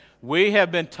We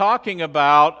have been talking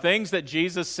about things that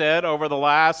Jesus said over the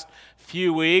last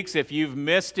few weeks. If you've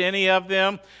missed any of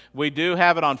them, we do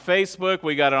have it on Facebook.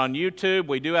 We got it on YouTube.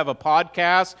 We do have a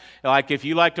podcast. Like if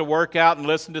you like to work out and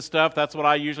listen to stuff, that's what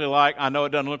I usually like. I know it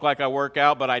doesn't look like I work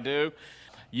out, but I do.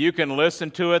 You can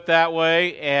listen to it that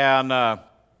way, and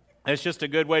it's just a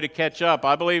good way to catch up.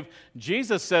 I believe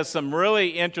Jesus says some really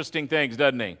interesting things,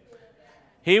 doesn't he?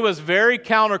 He was very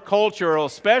countercultural,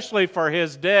 especially for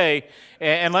his day.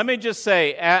 And let me just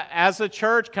say, as a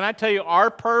church, can I tell you, our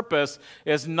purpose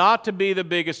is not to be the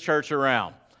biggest church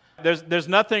around. There's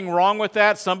nothing wrong with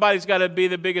that. Somebody's got to be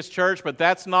the biggest church, but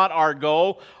that's not our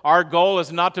goal. Our goal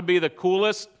is not to be the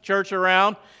coolest church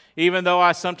around, even though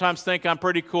I sometimes think I'm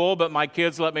pretty cool, but my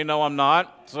kids let me know I'm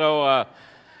not. So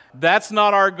that's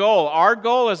not our goal. Our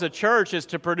goal as a church is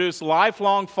to produce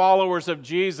lifelong followers of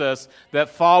Jesus that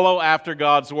follow after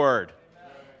God's Word.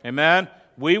 Amen?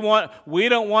 We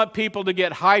don't want people to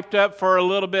get hyped up for a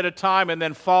little bit of time and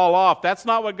then fall off. That's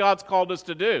not what God's called us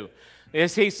to do.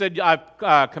 As He said,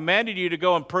 I've commanded you to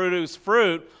go and produce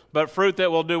fruit, but fruit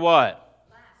that will do what?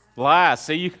 Last.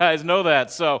 See, you guys know that.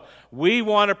 So we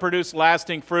want to produce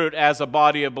lasting fruit as a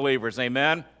body of believers.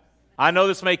 Amen? I know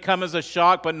this may come as a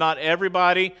shock, but not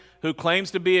everybody who claims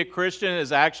to be a Christian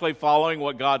is actually following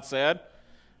what God said.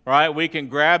 Right? We can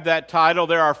grab that title.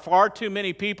 There are far too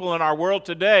many people in our world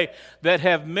today that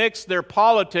have mixed their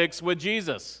politics with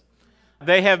Jesus.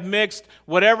 They have mixed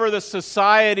whatever the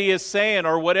society is saying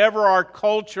or whatever our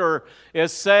culture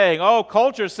is saying. Oh,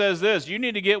 culture says this. You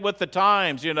need to get with the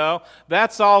times, you know.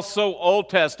 That's all so Old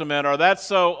Testament, or that's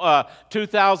so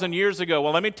 2,000 years ago.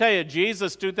 Well, let me tell you,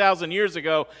 Jesus 2,000 years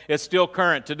ago is still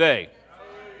current today.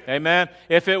 Amen.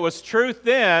 If it was truth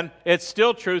then, it's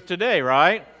still truth today,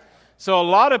 right? So a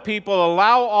lot of people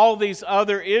allow all these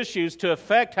other issues to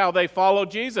affect how they follow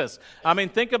Jesus. I mean,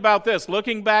 think about this.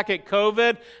 Looking back at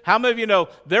COVID, how many of you know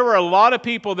there were a lot of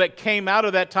people that came out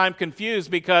of that time confused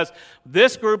because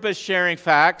this group is sharing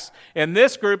facts and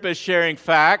this group is sharing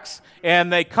facts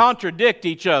and they contradict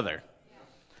each other.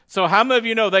 So how many of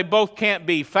you know they both can't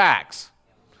be facts?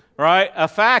 Right? A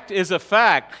fact is a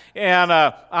fact. And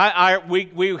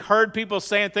we heard people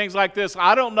saying things like this,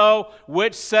 I don't know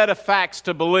which set of facts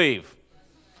to believe.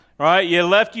 Right? You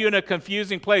left you in a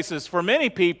confusing place. For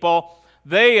many people,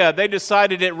 they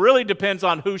decided it really depends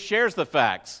on who shares the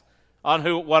facts, on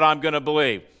what I'm going to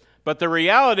believe. But the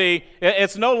reality,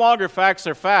 it's no longer facts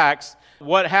are facts.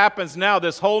 What happens now,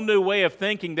 this whole new way of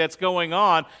thinking that's going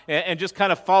on, and just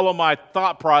kind of follow my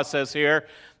thought process here,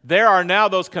 there are now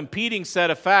those competing set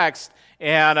of facts,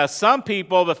 and some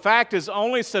people, the fact is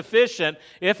only sufficient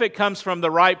if it comes from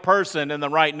the right person in the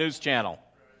right news channel.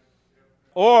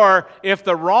 Or if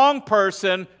the wrong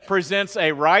person presents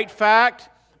a right fact,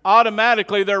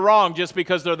 automatically they're wrong just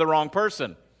because they're the wrong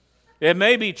person. It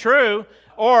may be true,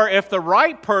 or if the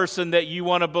right person that you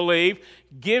want to believe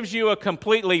gives you a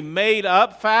completely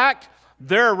made-up fact,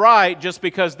 they're right just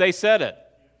because they said it.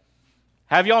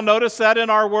 Have y'all noticed that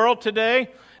in our world today?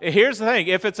 Here's the thing,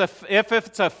 if it's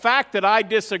a fact that I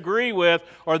disagree with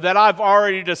or that I've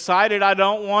already decided I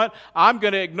don't want, I'm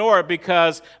going to ignore it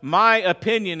because my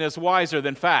opinion is wiser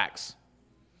than facts.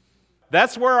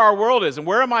 That's where our world is. And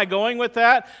where am I going with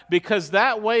that? Because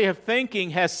that way of thinking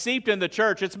has seeped in the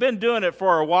church. It's been doing it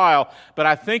for a while, but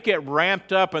I think it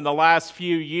ramped up in the last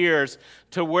few years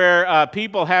to where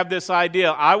people have this idea,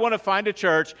 I want to find a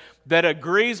church that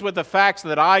agrees with the facts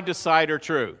that I decide are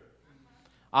true.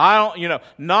 It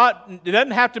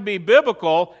doesn't have to be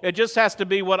biblical, it just has to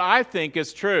be what I think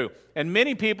is true. And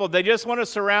many people, they just want to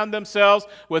surround themselves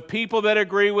with people that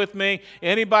agree with me.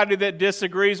 Anybody that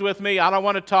disagrees with me, I don't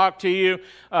want to talk to you.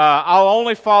 I'll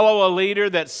only follow a leader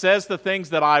that says the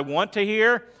things that I want to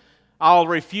hear. I'll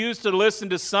refuse to listen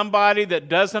to somebody that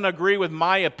doesn't agree with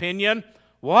my opinion.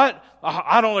 What?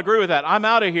 I don't agree with that. I'm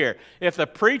out of here. If the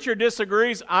preacher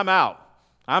disagrees, I'm out.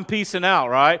 I'm peacing out,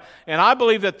 right? And I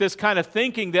believe that this kind of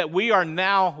thinking that we are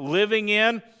now living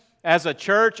in as a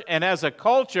church and as a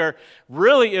culture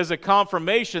really is a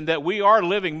confirmation that we are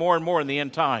living more and more in the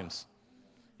end times.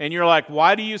 And you're like,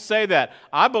 why do you say that?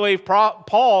 I believe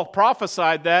Paul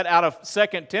prophesied that out of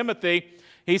 2 Timothy.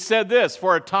 He said this,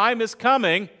 for a time is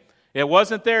coming, it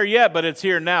wasn't there yet, but it's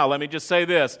here now. Let me just say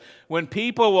this. When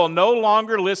people will no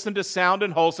longer listen to sound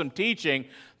and wholesome teaching,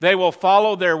 they will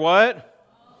follow their what?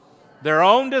 Their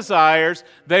own desires.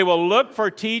 They will look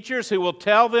for teachers who will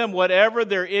tell them whatever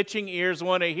their itching ears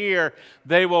want to hear.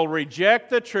 They will reject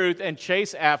the truth and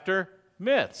chase after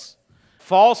myths.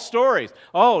 False stories.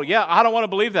 Oh, yeah, I don't want to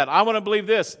believe that. I want to believe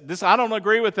this. I don't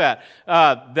agree with that.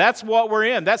 That's what we're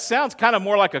in. That sounds kind of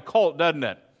more like a cult, doesn't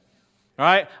it? All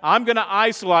right, I'm going to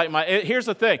isolate here's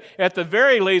the thing. At the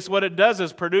very least, what it does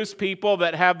is produce people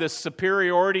that have this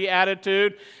superiority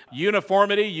attitude,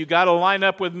 uniformity, you got to line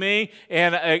up with me,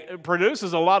 and it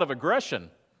produces a lot of aggression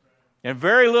and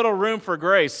very little room for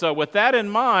grace. So with that in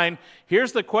mind,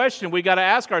 here's the question we got to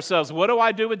ask ourselves: what do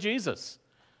I do with Jesus?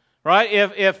 Right?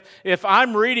 If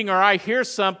I'm reading or I hear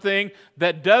something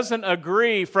that doesn't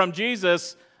agree from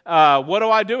Jesus, what do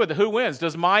I do with it? Who wins?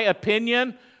 Does my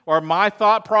opinion or my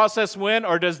thought process win,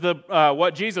 or does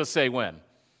what Jesus say win?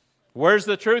 Where's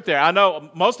the truth there? I know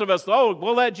most of us,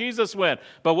 we'll let Jesus win.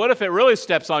 But what if it really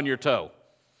steps on your toe?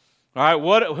 All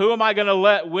right, who am I going to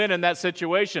let win in that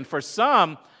situation? For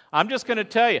some, I'm just going to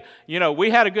tell you, we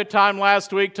had a good time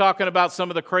last week talking about some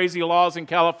of the crazy laws in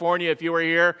California if you were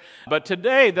here. But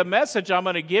today, the message I'm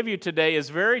going to give you today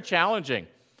is very challenging,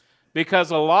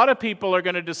 because a lot of people are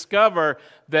going to discover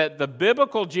that the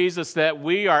biblical Jesus that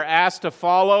we are asked to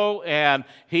follow and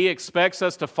he expects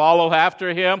us to follow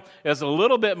after him is a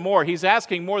little bit more. He's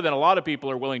asking more than a lot of people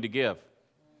are willing to give.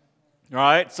 All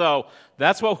right, so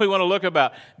that's what we want to look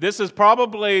about. This is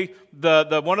probably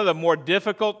the one of the more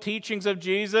difficult teachings of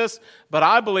Jesus, but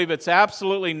I believe it's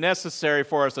absolutely necessary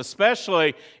for us,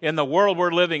 especially in the world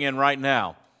we're living in right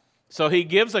now. So he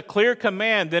gives a clear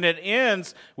command, then it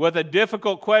ends with a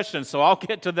difficult question. So I'll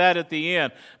get to that at the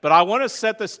end. But I want to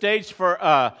set the stage for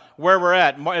where we're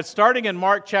at. It's starting in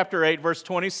Mark chapter 8, verse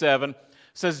 27. It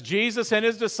says, Jesus and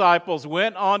his disciples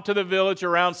went on to the village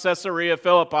around Caesarea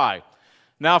Philippi.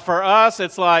 Now for us,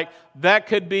 it's like, that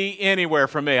could be anywhere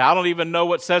for me. I don't even know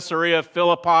what Caesarea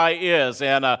Philippi is.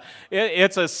 And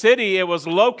it's a city, it was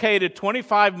located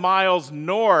 25 miles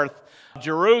north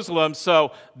Jerusalem,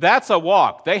 so that's a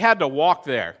walk. They had to walk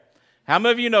there. How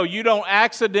many of you know you don't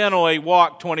accidentally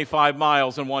walk 25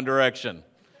 miles in one direction?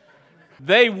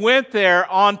 They went there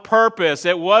on purpose.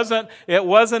 It wasn't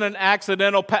an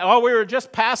accidental, we were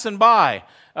just passing by.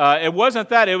 It wasn't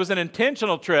that. It was an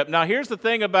intentional trip. Now, here's the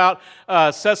thing about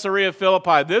Caesarea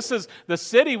Philippi. The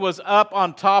city was up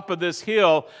on top of this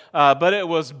hill, but it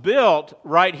was built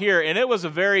right here, and it was a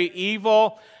very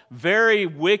evil, very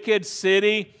wicked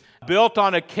city, built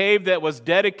on a cave that was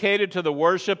dedicated to the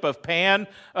worship of Pan,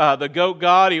 the goat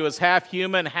god. He was half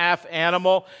human, half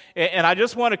animal. And I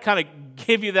just want to kind of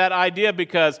give you that idea,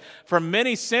 because for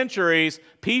many centuries,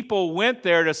 people went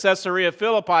there to Caesarea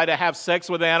Philippi to have sex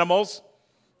with animals,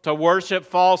 to worship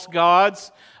false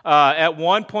gods. At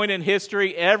one point in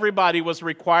history, everybody was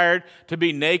required to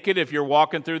be naked if you're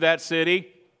walking through that city.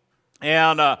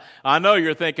 And I know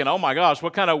you're thinking, oh my gosh,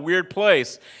 what kind of weird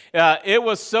place. It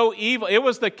was so evil. It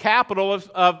was the capital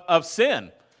of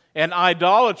sin and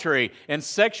idolatry and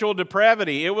sexual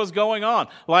depravity. It was going on.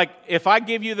 Like, if I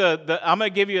give you I'm going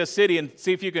to give you a city and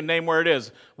see if you can name where it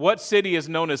is. What city is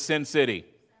known as Sin City?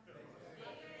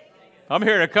 I'm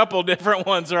hearing a couple different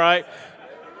ones, right?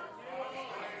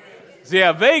 So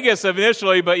yeah, Vegas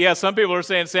initially, but yeah, some people are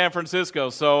saying San Francisco.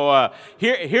 So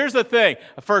here's the thing.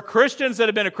 For Christians that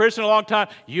have been a Christian a long time,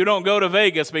 you don't go to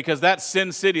Vegas because that's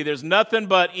Sin City. There's nothing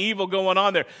but evil going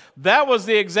on there. That was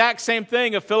the exact same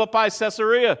thing of Philippi,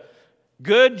 Caesarea.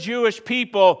 Good Jewish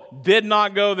people did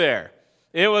not go there.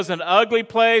 It was an ugly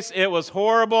place. It was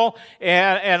horrible.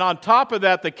 And on top of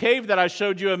that, the cave that I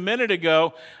showed you a minute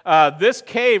ago, this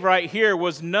cave right here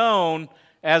was known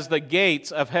as the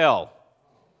gates of hell.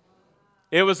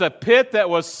 It was a pit that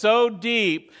was so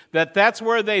deep that that's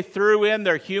where they threw in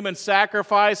their human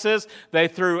sacrifices. They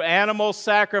threw animal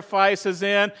sacrifices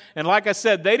in. And like I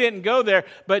said, they didn't go there.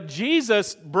 But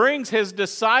Jesus brings his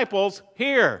disciples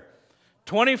here.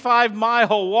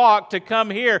 25-mile walk to come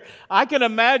here. I can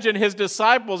imagine his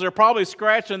disciples are probably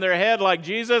scratching their head like,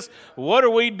 Jesus, what are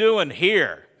we doing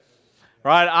here?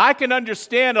 Right? I can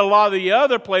understand a lot of the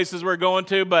other places we're going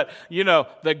to, but,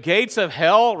 the gates of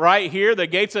hell right here, the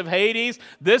gates of Hades,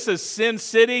 this is Sin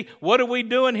City. What are we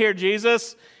doing here,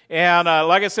 Jesus? And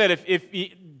like I said, if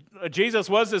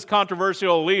Jesus was this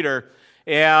controversial leader,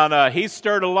 and he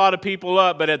stirred a lot of people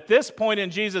up, but at this point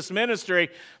in Jesus' ministry,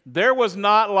 there was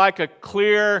not like a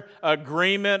clear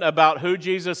agreement about who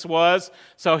Jesus was.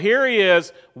 So here he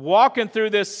is walking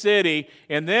through this city,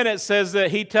 and then it says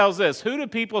that he tells this, who do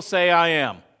people say I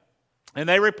am? And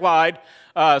they replied,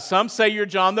 some say you're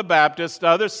John the Baptist,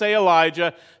 others say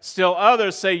Elijah, still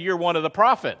others say you're one of the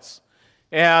prophets.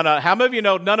 And how many of you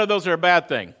know none of those are a bad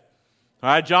thing? All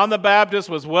right, John the Baptist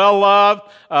was well-loved.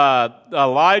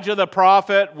 Elijah the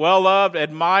prophet, well-loved,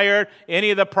 admired. Any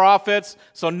of the prophets.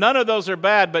 So none of those are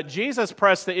bad. But Jesus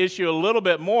pressed the issue a little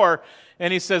bit more,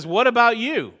 and he says, what about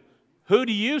you? Who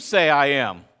do you say I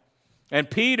am? And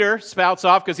Peter spouts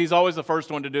off, because he's always the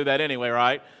first one to do that anyway,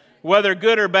 right? Whether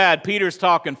good or bad, Peter's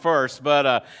talking first,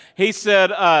 but he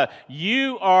said,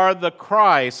 you are the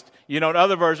Christ, in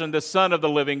other version, the Son of the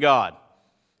living God.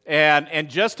 And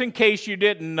just in case you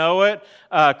didn't know it,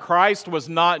 Christ was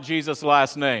not Jesus'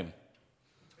 last name.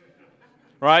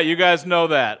 Right? You guys know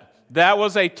that. That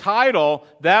was a title,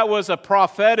 that was a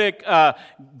prophetic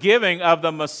giving of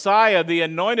the Messiah, the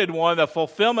anointed one, the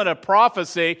fulfillment of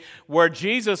prophecy where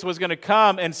Jesus was going to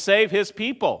come and save his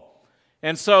people.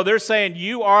 And so they're saying,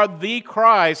 you are the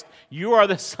Christ, you are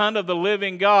the Son of the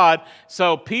living God.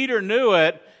 So Peter knew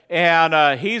it,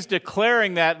 and he's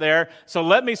declaring that there. So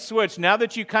let me switch. Now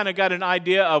that you kind of got an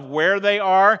idea of where they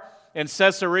are in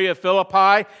Caesarea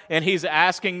Philippi, and he's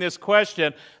asking this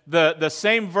question, the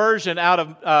same version out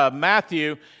of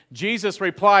Matthew, Jesus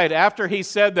replied, after he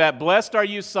said that, "Blessed are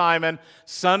you, Simon,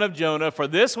 son of Jonah, for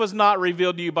this was not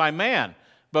revealed to you by man,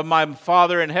 but my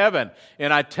Father in heaven.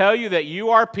 And I tell you that you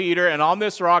are Peter, and on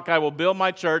this rock I will build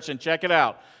my church," and check it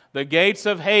out, "the gates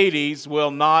of Hades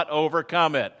will not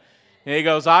overcome it." And he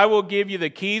goes, "I will give you the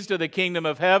keys to the kingdom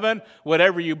of heaven.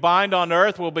 Whatever you bind on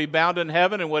earth will be bound in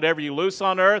heaven, and whatever you loose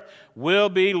on earth will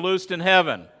be loosed in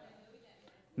heaven."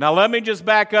 Now let me just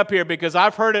back up here, because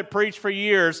I've heard it preached for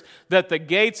years that the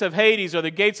gates of Hades or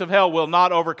the gates of hell will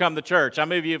not overcome the church. How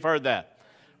many of you have heard that?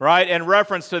 Right? In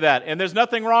reference to that. And there's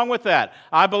nothing wrong with that.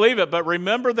 I believe it. But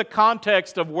remember the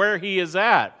context of where he is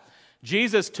at.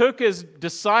 Jesus took his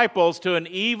disciples to an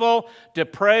evil,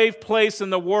 depraved place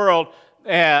in the world,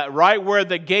 right where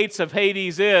the gates of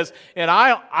Hades is. And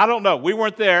I don't know. We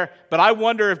weren't there. But I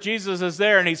wonder if Jesus is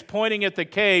there and he's pointing at the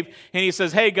cave and he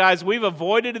says, "Hey guys, we've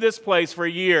avoided this place for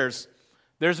years.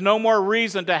 There's no more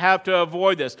reason to have to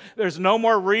avoid this. There's no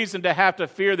more reason to have to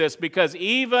fear this, because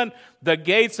even the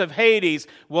gates of Hades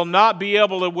will not be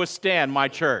able to withstand my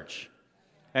church."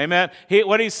 Amen.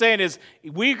 What he's saying is,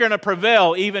 we're going to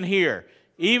prevail even here.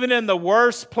 Even in the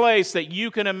worst place that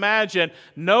you can imagine,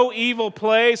 no evil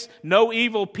place, no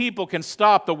evil people can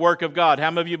stop the work of God. How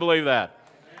many of you believe that?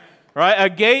 Right? A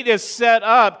gate is set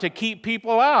up to keep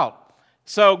people out.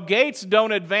 So gates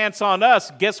don't advance on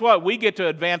us. Guess what? We get to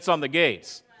advance on the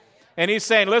gates. And he's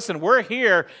saying, listen, we're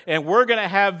here and we're going to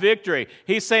have victory.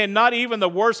 He's saying not even the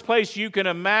worst place you can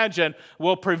imagine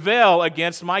will prevail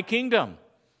against my kingdom.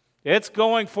 It's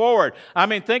going forward. I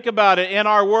mean, think about it. In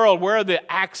our world, where are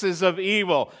the axes of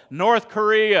evil? North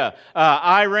Korea,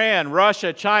 Iran,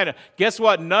 Russia, China. Guess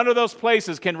what? None of those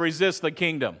places can resist the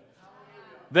kingdom.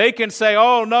 They can say,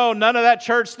 "Oh, no, none of that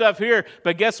church stuff here."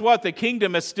 But guess what? The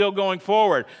kingdom is still going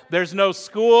forward. There's no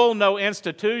school, no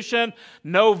institution,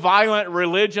 no violent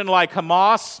religion like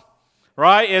Hamas,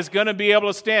 right, is going to be able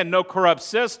to stand. No corrupt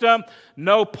system,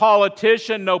 no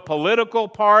politician, no political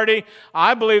party.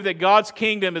 I believe that God's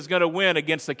kingdom is going to win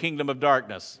against the kingdom of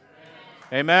darkness.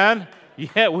 Amen?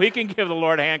 Yeah, we can give the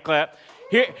Lord a hand clap.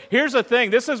 Here's the thing.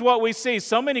 This is what we see.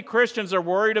 So many Christians are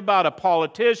worried about a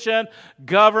politician,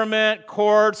 government,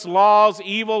 courts, laws,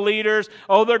 evil leaders.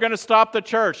 Oh, they're going to stop the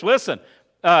church. Listen,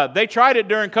 they tried it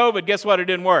during COVID. Guess what? It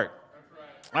didn't work.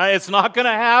 It's not going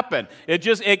to happen.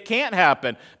 It can't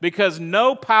happen, because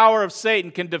no power of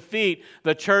Satan can defeat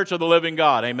the church of the living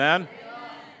God. Amen?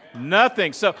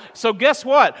 Nothing. So guess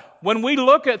what? When we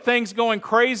look at things going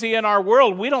crazy in our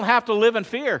world, we don't have to live in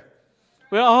fear.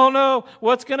 Well, oh no,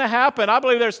 what's going to happen? I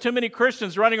believe there's too many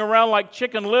Christians running around like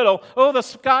Chicken Little. Oh, the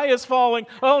sky is falling.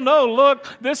 Oh no, look,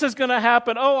 this is going to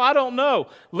happen. Oh, I don't know.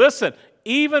 Listen,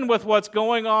 even with what's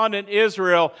going on in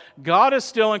Israel, God is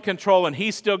still in control and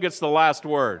he still gets the last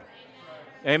word.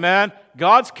 Amen?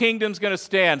 God's kingdom's going to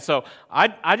stand. So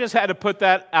I just had to put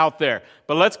that out there.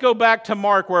 But let's go back to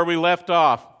Mark where we left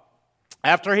off.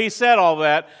 After he said all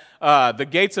that, the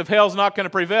gates of hell's not going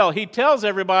to prevail. He tells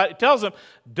them,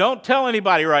 don't tell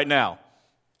anybody right now.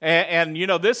 And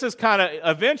this is kind of,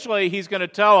 eventually he's going to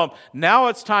tell them, now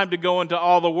it's time to go into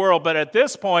all the world. But at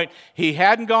this point, he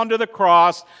hadn't gone to the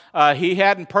cross. He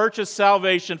hadn't purchased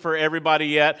salvation for everybody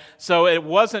yet. So it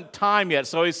wasn't time yet.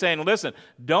 So he's saying, listen,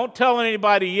 don't tell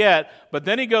anybody yet. But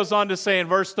then he goes on to say in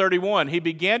verse 31, he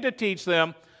began to teach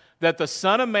them that the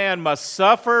Son of Man must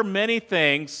suffer many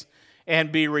things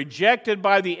and be rejected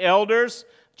by the elders,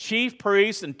 chief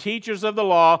priests, and teachers of the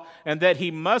law, and that he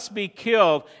must be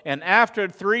killed, and after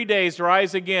 3 days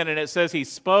rise again. And it says he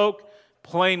spoke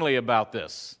plainly about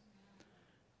this.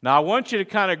 Now, I want you to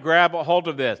kind of grab a hold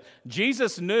of this.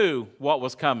 Jesus knew what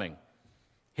was coming.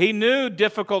 He knew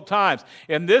difficult times.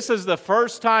 And this is the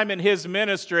first time in his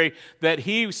ministry that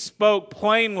he spoke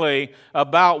plainly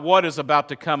about what is about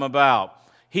to come about.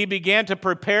 He began to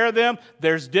prepare them.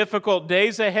 There's difficult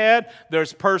days ahead.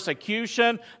 There's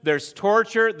persecution. There's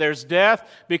torture. There's death.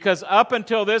 Because up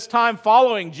until this time,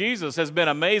 following Jesus has been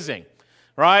amazing.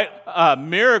 right?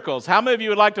 Miracles. How many of you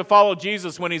would like to follow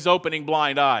Jesus when he's opening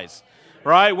blind eyes?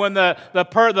 Right? When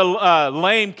the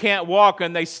lame can't walk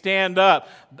and they stand up.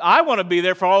 I want to be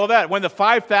there for all of that. When the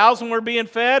 5,000 were being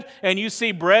fed and you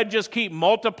see bread just keep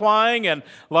multiplying, and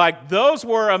like those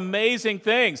were amazing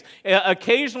things.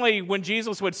 Occasionally when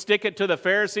Jesus would stick it to the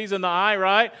Pharisees in the eye,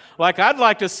 right? Like, I'd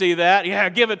like to see that. Yeah,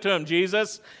 give it to him,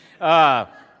 Jesus.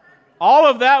 All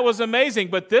of that was amazing,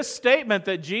 but this statement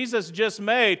that Jesus just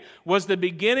made was the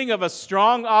beginning of a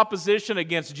strong opposition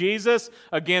against Jesus,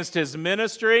 against his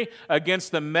ministry,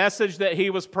 against the message that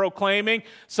he was proclaiming.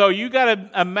 So you got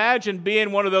to imagine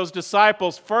being one of those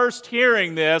disciples first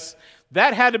hearing this.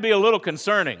 That had to be a little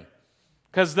concerning,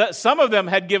 because some of them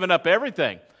had given up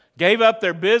everything, gave up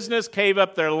their business, gave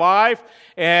up their life,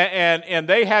 and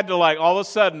they had to, like, all of a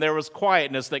sudden there was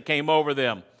quietness that came over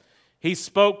them. He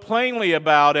spoke plainly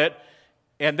about it,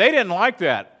 and they didn't like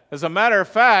that. As a matter of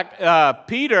fact,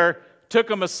 Peter took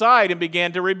him aside and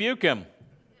began to rebuke him.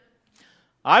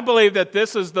 I believe that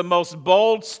this is the most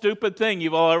bold, stupid thing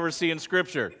you've all ever seen in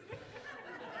Scripture.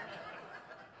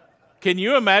 Can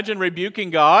you imagine rebuking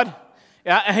God?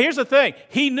 Here's the thing.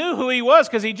 He knew who he was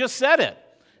because he just said it.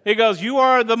 He goes, you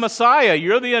are the Messiah.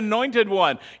 You're the anointed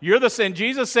one. And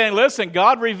Jesus saying, listen,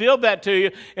 God revealed that to you,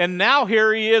 and now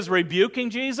here he is rebuking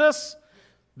Jesus?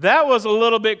 That was a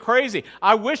little bit crazy.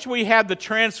 I wish we had the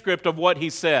transcript of what he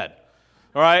said.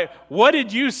 All right? What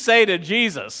did you say to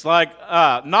Jesus? Like,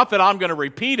 not that I'm going to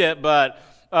repeat it, but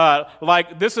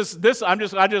like this.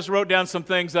 I just wrote down some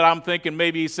things that I'm thinking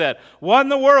maybe he said. What in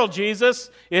the world, Jesus?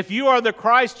 If you are the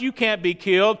Christ, you can't be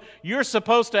killed. You're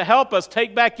supposed to help us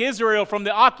take back Israel from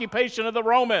the occupation of the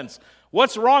Romans.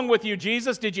 What's wrong with you,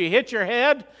 Jesus? Did you hit your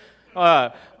head?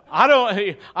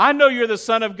 I know you're the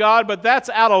Son of God, but that's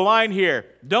out of line here.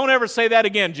 Don't ever say that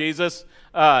again, Jesus.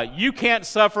 You can't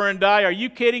suffer and die. Are you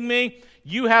kidding me?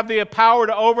 You have the power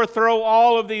to overthrow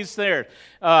all of these things.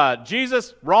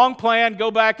 Jesus, wrong plan.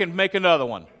 Go back and make another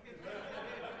one.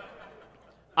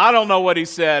 I don't know what he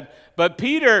said, but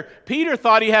Peter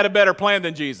thought he had a better plan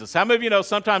than Jesus. How many of you know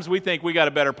sometimes we think we got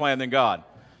a better plan than God?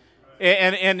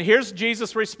 And here's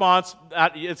Jesus' response.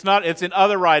 It's in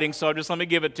other writings, so just let me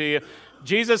give it to you.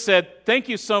 Jesus said, thank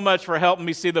you so much for helping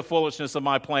me see the foolishness of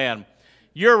my plan.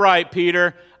 You're right,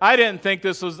 Peter. I didn't think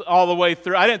this was all the way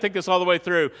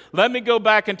through. Let me go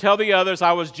back and tell the others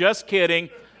I was just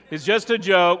kidding. It's just a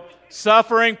joke.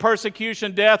 Suffering,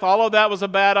 persecution, death, all of that was a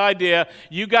bad idea.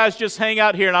 You guys just hang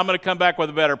out here and I'm going to come back with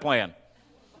a better plan.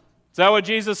 Is that what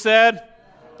Jesus said?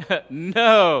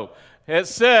 No. It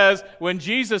says when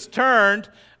Jesus turned,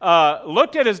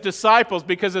 looked at his disciples,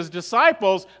 because his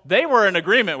disciples, they were in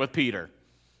agreement with Peter.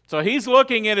 So he's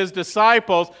looking at his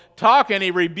disciples, talking, he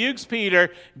rebukes Peter,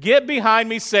 get behind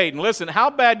me, Satan. Listen, how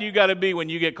bad do you got to be when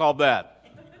you get called that?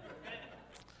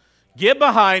 Get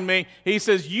behind me. He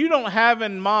says, you don't have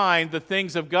in mind the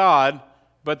things of God,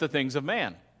 but the things of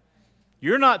man.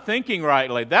 You're not thinking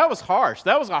rightly. That was harsh.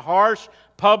 That was a harsh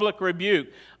public rebuke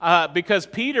because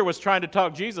Peter was trying to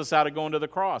talk Jesus out of going to the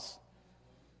cross.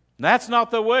 That's not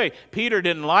the way. Peter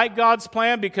didn't like God's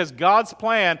plan because God's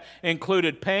plan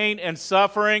included pain and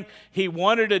suffering. He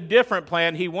wanted a different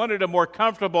plan. He wanted a more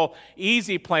comfortable,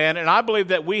 easy plan. And I believe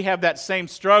that we have that same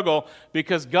struggle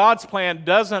because God's plan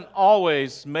doesn't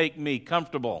always make me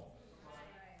comfortable.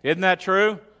 Isn't that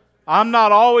true? I'm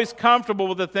not always comfortable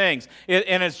with the things.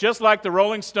 And it's just like the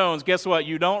Rolling Stones. Guess what?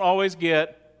 You don't always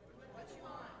get.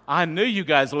 I knew you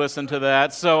guys listened to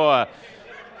that. So,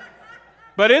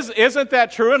 but isn't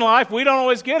that true in life? We don't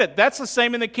always get it. That's the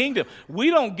same in the kingdom. We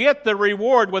don't get the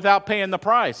reward without paying the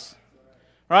price.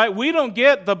 Right? We don't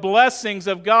get the blessings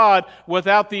of God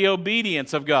without the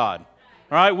obedience of God.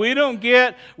 Right? We don't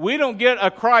get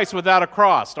a Christ without a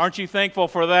cross. Aren't you thankful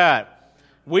for that?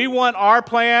 We want our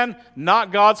plan,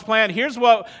 not God's plan. Here's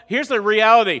the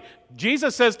reality.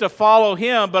 Jesus says to follow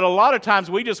him, but a lot of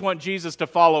times we just want Jesus to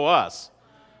follow us.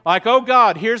 Like, oh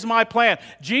God, here's my plan.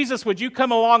 Jesus, would you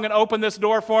come along and open this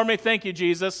door for me? Thank you,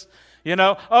 Jesus.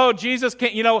 Oh, Jesus,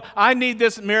 I need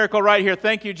this miracle right here.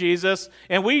 Thank you, Jesus.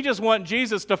 And we just want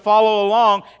Jesus to follow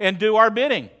along and do our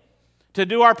bidding, to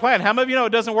do our plan. How many of you know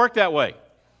it doesn't work that way?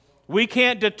 We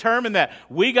can't determine that.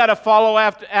 We got to follow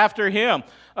after him.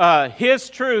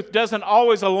 His truth doesn't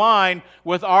always align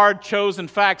with our chosen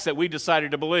facts that we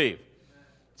decided to believe.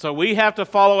 So we have to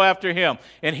follow after him.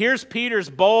 And here's Peter's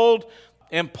bold,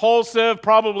 impulsive,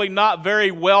 probably not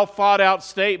very well thought out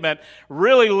statement,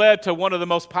 really led to one of the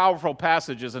most powerful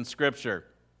passages in Scripture.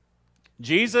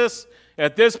 Jesus,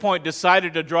 at this point,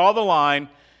 decided to draw the line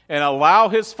and allow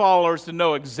his followers to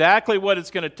know exactly what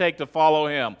it's going to take to follow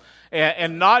him.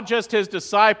 And not just his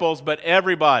disciples, but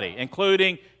everybody,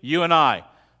 including you and I.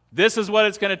 This is what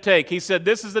it's going to take. He said,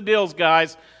 this is the deals,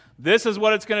 guys. This is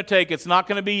what it's going to take. It's not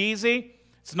going to be easy.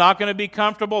 It's not going to be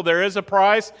comfortable. There is a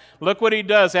price. Look what he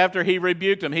does after he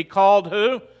rebuked him. He called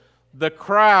who? The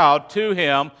crowd to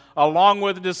him along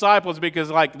with the disciples, because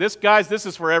this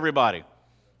is for everybody.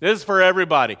 This is for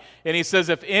everybody. And he says,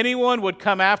 if anyone would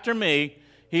come after me,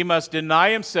 he must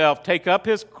deny himself, take up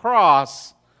his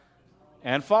cross,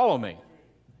 and follow me.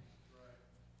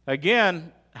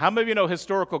 Again, how many of you know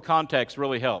historical context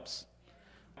really helps?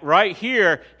 Right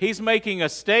here, he's making a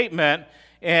statement,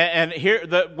 and here,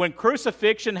 when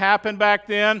crucifixion happened back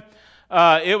then,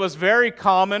 it was very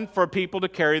common for people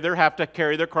to have to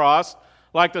carry their cross.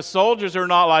 Like the soldiers are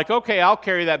not like, okay, I'll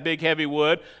carry that big heavy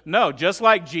wood. No, just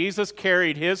like Jesus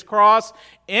carried his cross,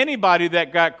 anybody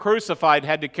that got crucified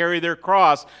had to carry their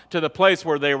cross to the place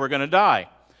where they were going to die.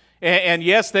 And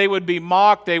yes, they would be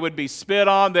mocked, they would be spit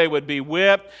on, they would be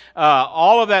whipped,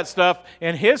 all of that stuff.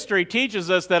 And history teaches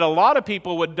us that a lot of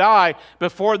people would die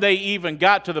before they even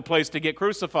got to the place to get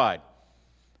crucified.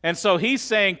 And so he's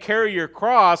saying, carry your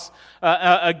cross.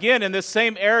 Again, in this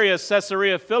same area,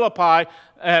 Caesarea Philippi,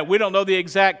 we don't know the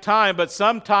exact time, but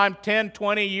sometime 10,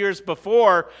 20 years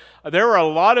before, there were a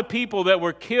lot of people that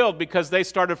were killed because they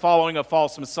started following a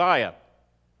false Messiah.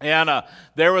 And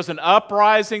there was an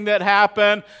uprising that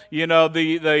happened. You know,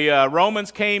 the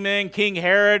Romans came in, King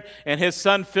Herod and his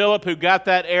son Philip, who got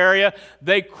that area.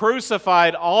 They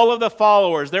crucified all of the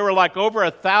followers. There were like over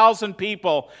 1,000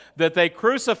 people that they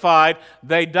crucified.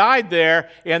 They died there,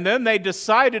 and then they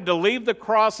decided to leave the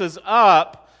crosses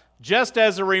up just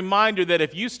as a reminder that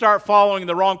if you start following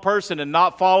the wrong person and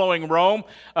not following Rome,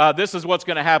 this is what's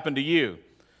going to happen to you.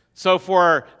 So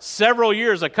for several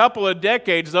years, a couple of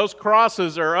decades, those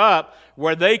crosses are up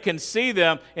where they can see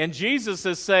them. And Jesus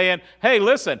is saying, hey,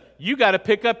 listen, you got to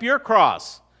pick up your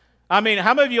cross. I mean,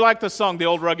 how many of you like the song, The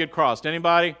Old Rugged Cross?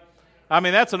 Anybody? I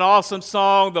mean, that's an awesome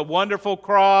song, The Wonderful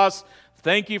Cross.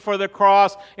 Thank you for the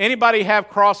cross. Anybody have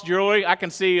cross jewelry? I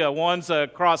can see one's a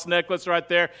cross necklace right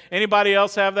there. Anybody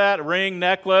else have that? A ring,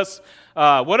 necklace?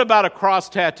 What about a cross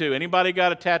tattoo? Anybody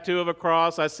got a tattoo of a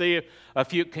cross? I see a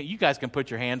few. You guys can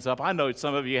put your hands up. I know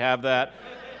some of you have that.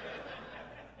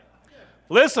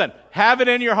 Listen, have it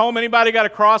in your home. Anybody got a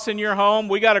cross in your home?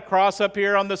 We got a cross up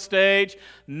here on the stage.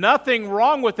 Nothing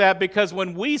wrong with that, because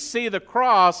when we see the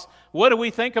cross, what do we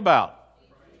think about?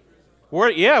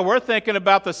 We're thinking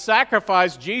about the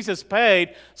sacrifice Jesus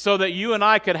paid so that you and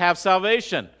I could have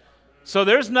salvation. So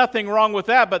there's nothing wrong with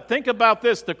that. But think about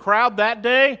this. The crowd that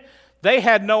day, they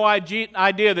had no idea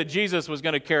that Jesus was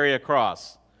going to carry a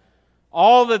cross.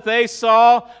 All that they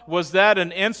saw was that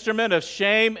an instrument of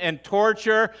shame and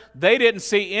torture. They didn't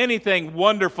see anything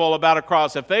wonderful about a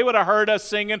cross. If they would have heard us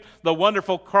singing the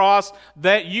wonderful cross,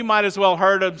 that you might as well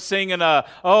heard them singing, the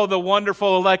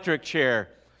wonderful electric chair.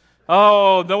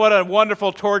 Oh, what a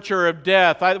wonderful torture of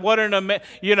death.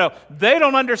 They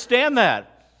don't understand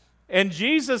that. And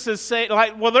Jesus is saying,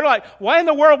 they're like, why in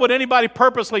the world would anybody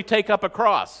purposely take up a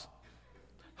cross?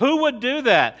 Who would do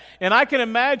that? And I can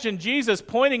imagine Jesus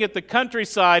pointing at the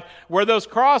countryside where those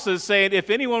crosses saying, if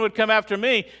anyone would come after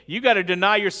me, you got to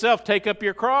deny yourself, take up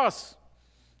your cross.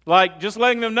 Like just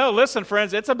letting them know, listen,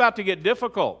 friends, it's about to get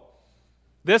difficult.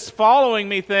 This following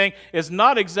me thing is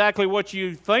not exactly what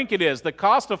you think it is. The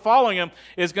cost of following him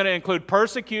is going to include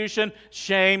persecution,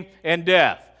 shame, and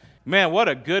death. Man, what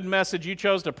a good message you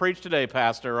chose to preach today,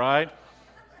 Pastor, right?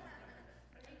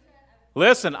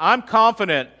 Listen, I'm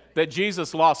confident that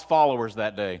Jesus lost followers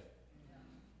that day.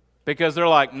 Because they're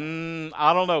like, I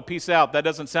don't know, peace out. That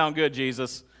doesn't sound good,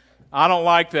 Jesus. I don't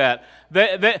like that.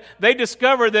 They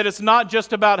discover that it's not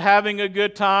just about having a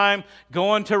good time,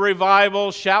 going to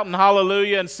revival, shouting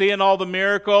hallelujah, and seeing all the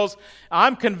miracles.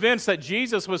 I'm convinced that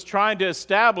Jesus was trying to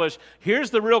establish, here's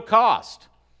the real cost.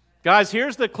 Guys,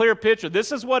 here's the clear picture.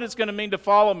 This is what it's going to mean to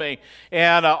follow me.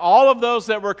 And all of those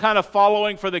that were kind of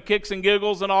following for the kicks and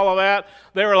giggles and all of that,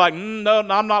 they were like, no,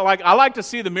 I'm not like, I like to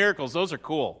see the miracles. Those are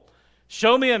cool.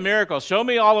 Show me a miracle. Show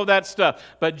me all of that stuff.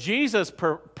 But Jesus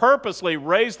purposely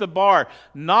raised the bar,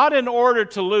 not in order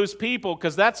to lose people,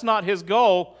 because that's not his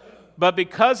goal, but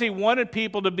because he wanted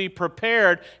people to be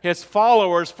prepared, his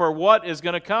followers, for what is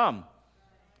going to come.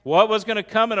 What was going to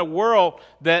come in a world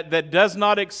that does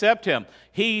not accept him.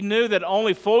 He knew that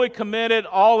only fully committed,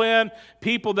 all in,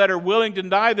 people that are willing to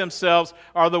deny themselves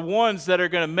are the ones that are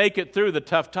going to make it through the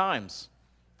tough times.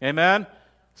 Amen?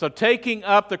 So taking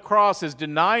up the cross is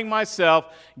denying myself,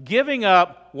 giving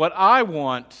up what I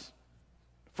want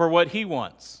for what he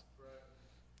wants.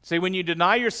 See, when you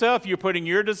deny yourself, you're putting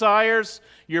your desires,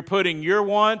 you're putting your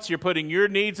wants, you're putting your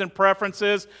needs and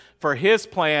preferences for his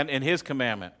plan and his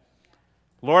commandment.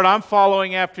 Lord, I'm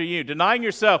following after you. Denying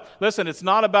yourself. Listen, it's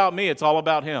not about me. It's all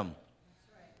about him.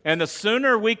 And the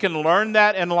sooner we can learn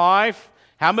that in life,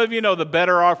 how many of you know the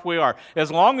better off we are?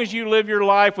 As long as you live your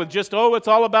life with just, oh, it's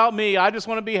all about me. I just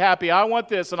want to be happy. I want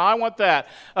this and I want that.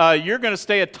 You're going to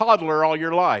stay a toddler all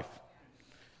your life.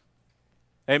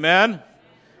 Amen?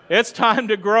 It's time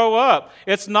to grow up.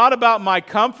 It's not about my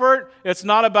comfort. It's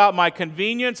not about my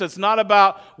convenience. It's not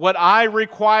about what I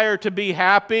require to be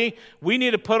happy. We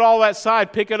need to put all that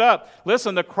aside, pick it up.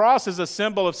 Listen, the cross is a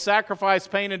symbol of sacrifice,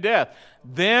 pain, and death.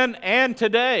 Then and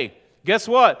today. Guess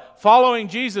what? Following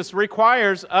Jesus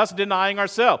requires us denying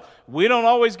ourselves. We don't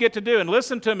always get to do. And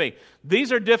listen to me.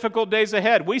 These are difficult days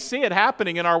ahead. We see it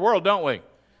happening in our world, don't we?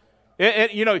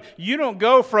 You don't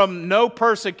go from no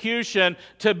persecution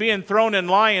to being thrown in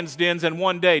lions' dens in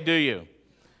one day, do you?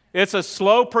 It's a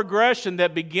slow progression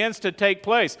that begins to take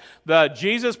place.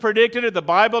 Jesus predicted it. The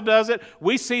Bible does it.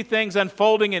 We see things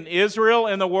unfolding in Israel,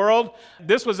 in the world.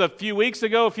 This was a few months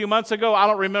ago, I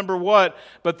don't remember what,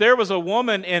 but there was a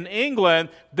woman in England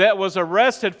that was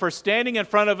arrested for standing in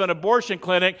front of an abortion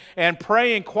clinic and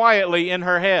praying quietly in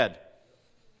her head.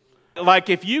 Like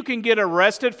if you can get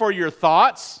arrested for your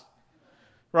thoughts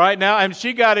right now, and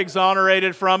she got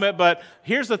exonerated from it, but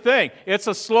here's the thing. It's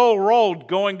a slow road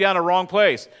going down a wrong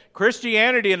place.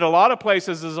 Christianity in a lot of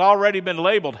places has already been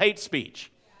labeled hate speech.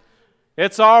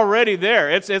 It's already there.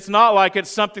 It's not like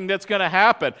it's something that's going to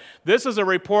happen. This is a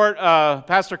report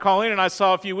Pastor Colleen and I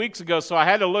saw a few weeks ago, so I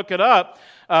had to look it up.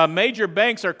 Major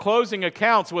banks are closing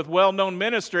accounts with well-known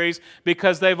ministries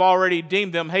because they've already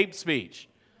deemed them hate speech.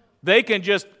 They can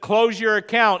just close your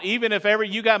account even if ever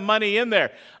you got money in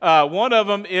there. One of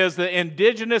them is the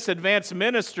Indigenous Advanced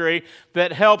Ministry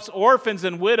that helps orphans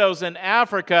and widows in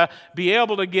Africa be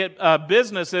able to get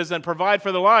businesses and provide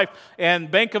for their life.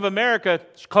 And Bank of America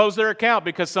closed their account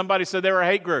because somebody said they were a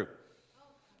hate group.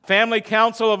 Family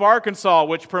Council of Arkansas,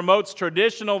 which promotes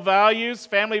traditional values,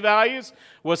 family values,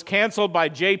 was canceled by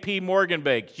J.P. Morgan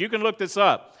Bank. You can look this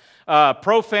up.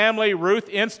 Pro-Family Ruth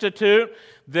Institute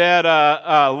that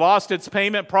lost its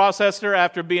payment processor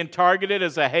after being targeted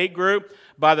as a hate group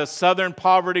by the Southern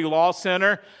Poverty Law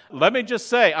Center. Let me just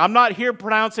say, I'm not here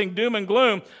pronouncing doom and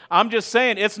gloom. I'm just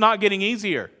saying it's not getting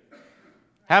easier.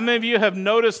 How many of you have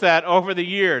noticed that over the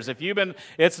years?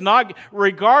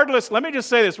 Regardless, let me just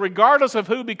say this, regardless of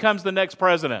who becomes the next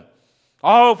president.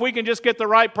 Oh, if we can just get the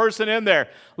right person in there.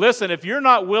 Listen, if you're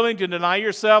not willing to deny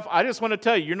yourself, I just want to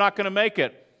tell you, you're not going to make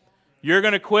it. You're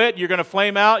going to quit, you're going to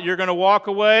flame out, you're going to walk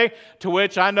away, to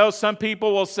which I know some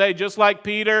people will say, just like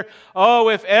Peter, oh,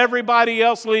 if everybody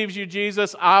else leaves you,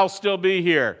 Jesus, I'll still be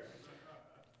here.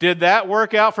 Did that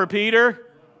work out for Peter?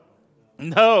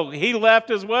 No, he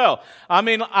left as well. I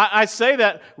mean, I say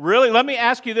that, really, let me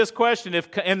ask you this question.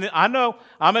 And I know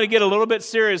I'm going to get a little bit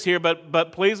serious here,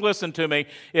 but please listen to me.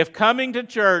 If coming to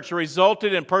church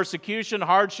resulted in persecution,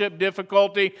 hardship,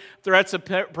 difficulty, threats of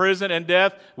prison and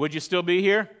death, would you still be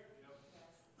here?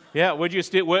 Yeah,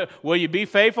 will you be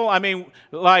faithful? I mean,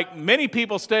 like many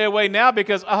people stay away now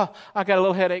because, I got a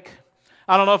little headache.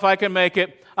 I don't know if I can make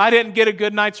it. I didn't get a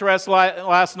good night's rest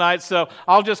last night, so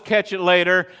I'll just catch it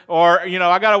later. Or,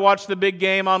 I got to watch the big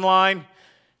game online,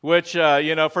 which,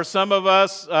 for some of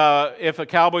us, if the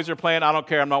Cowboys are playing, I don't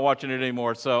care. I'm not watching it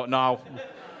anymore, so no.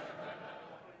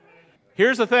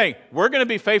 Here's the thing. We're going to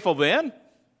be faithful then.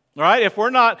 All right, if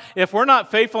we're not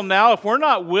faithful now, if we're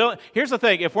not willing, here's the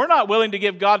thing, if we're not willing to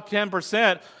give God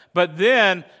 10%, but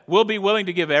then we'll be willing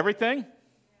to give everything.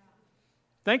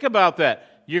 Think about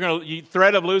that. You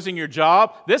threat of losing your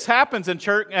job. This happens in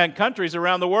church and countries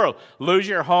around the world. Lose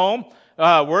your home.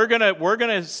 We're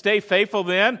gonna stay faithful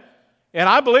then. And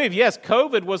I believe, yes,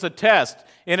 COVID was a test,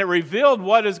 and it revealed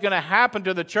what is going to happen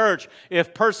to the church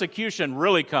if persecution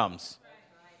really comes.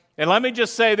 And let me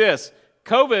just say this.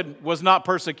 COVID was not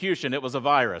persecution, it was a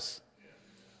virus.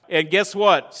 And guess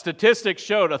what? Statistics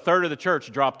showed a third of the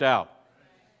church dropped out.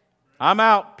 I'm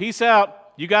out. Peace out.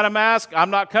 You got a mask? I'm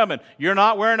not coming. You're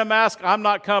not wearing a mask? I'm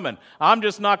not coming. I'm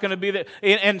just not going to be there.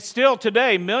 And still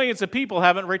today, millions of people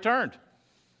haven't returned.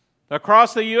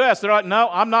 Across the U.S., they're like, no,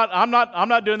 I'm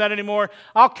not doing that anymore.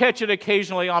 I'll catch it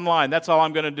occasionally online. That's all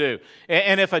I'm going to do.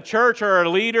 And if a church or a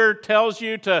leader tells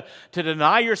you to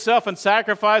deny yourself and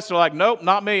sacrifice, they're like, nope,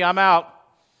 not me. I'm out.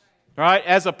 All right?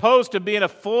 As opposed to being a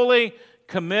fully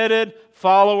committed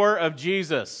follower of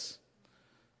Jesus.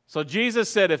 So Jesus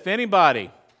said, if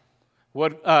anybody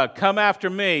would come after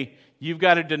me, you've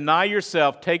got to deny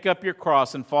yourself, take up your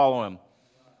cross, and follow him.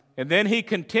 And then he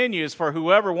continues, for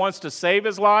whoever wants to save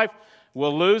his life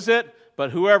will lose it,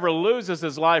 but whoever loses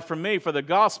his life for me, for the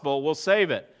gospel, will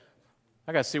save it.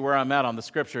 I got to see where I'm at on the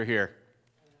scripture here.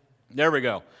 There we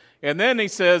go. And then he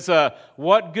says,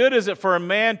 what good is it for a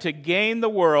man to gain the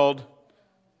world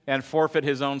and forfeit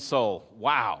his own soul?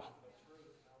 Wow.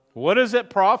 What does it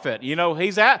profit? You know,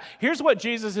 here's what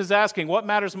Jesus is asking. What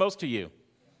matters most to you?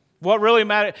 What really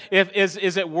matters?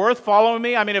 Is it worth following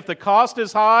me? I mean, if the cost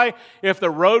is high, if the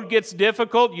road gets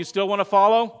difficult, you still want to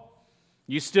follow?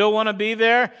 You still want to be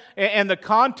there? And the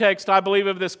context, I believe,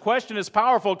 of this question is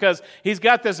powerful because he's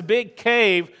got this big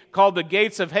cave called the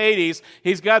Gates of Hades.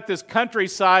 He's got this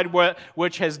countryside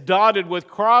which has dotted with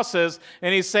crosses,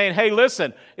 and he's saying, hey,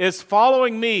 listen, is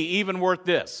following me even worth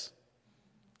this?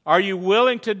 Are you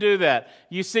willing to do that?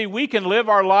 You see, we can live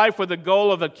our life with the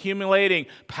goal of accumulating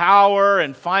power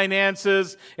and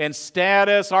finances and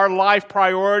status. Our life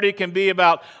priority can be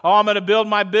about, I'm going to build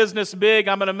my business big.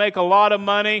 I'm going to make a lot of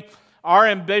money. Our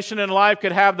ambition in life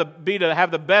could be to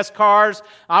have the best cars.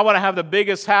 I want to have the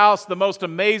biggest house, the most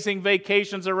amazing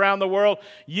vacations around the world.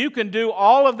 You can do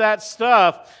all of that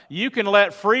stuff. You can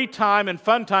let free time and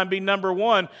fun time be number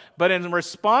one. But in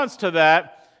response to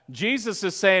that, Jesus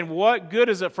is saying, what good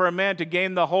is it for a man to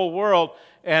gain the whole world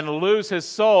and lose his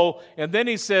soul? And then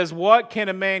he says, what can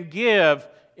a man give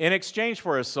in exchange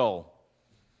for his soul?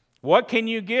 What can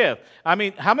you give? I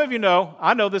mean, how many of you know,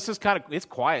 I know this is it's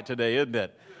quiet today, isn't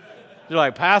it? You're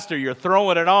like, Pastor, you're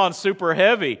throwing it on super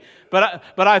heavy. But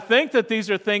I think that these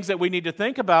are things that we need to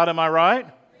think about, am I right?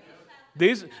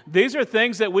 These are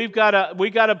things that we got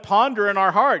to ponder in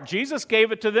our heart. Jesus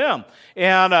gave it to them.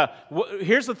 And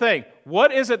here's the thing.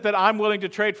 What is it that I'm willing to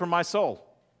trade for my soul?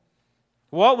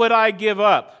 What would I give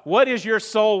up? What is your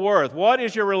soul worth? What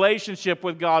is your relationship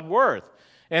with God worth?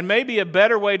 And maybe a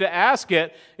better way to ask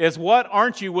it is, what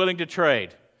aren't you willing to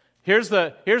trade? Here's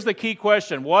the key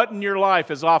question. What in your life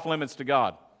is off limits to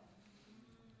God?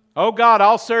 Oh, God,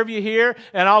 I'll serve you here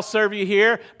and I'll serve you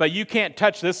here, but you can't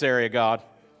touch this area, God.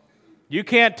 You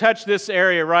can't touch this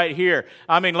area right here.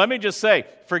 I mean, let me just say,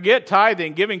 forget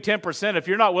tithing, giving 10%. If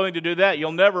you're not willing to do that,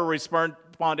 you'll never respond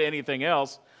to anything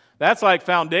else. That's like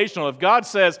foundational. If God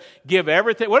says, give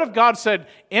everything. What if God said,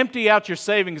 empty out your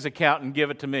savings account and give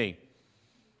it to me?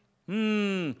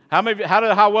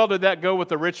 How well did that go with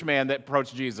the rich man that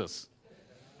approached Jesus?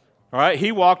 All right,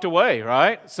 he walked away,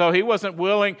 right? So he wasn't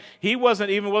willing. He wasn't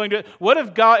even willing to. What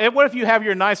if you have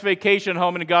your nice vacation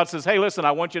home and God says, hey, listen,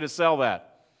 I want you to sell that.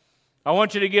 I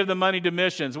want you to give the money to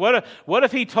missions. What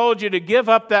if he told you to give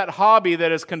up that hobby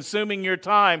that is consuming your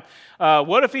time?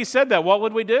 What if he said that? What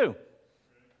would we do?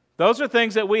 Those are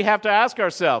things that we have to ask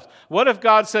ourselves. What if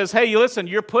God says, hey, listen,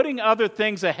 you're putting other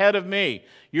things ahead of me.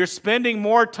 You're spending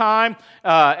more time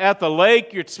at the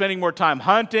lake. You're spending more time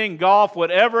hunting, golf,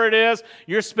 whatever it is.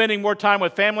 You're spending more time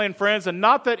with family and friends. And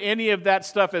not that any of that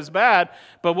stuff is bad,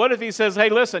 but what if he says, hey,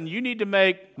 listen, you need to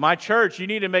make my church, you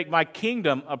need to make my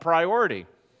kingdom a priority?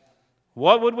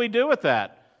 What would we do with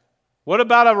that? What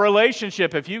about a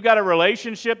relationship? If you've got a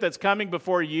relationship that's coming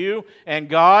before you and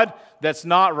God that's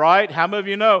not right, how many of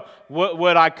you know,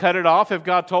 would I cut it off if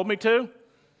God told me to?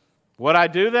 Would I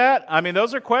do that? I mean,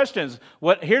 those are questions.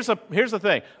 Here's the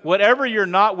thing. Whatever you're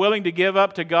not willing to give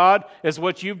up to God is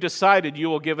what you've decided you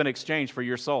will give in exchange for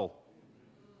your soul.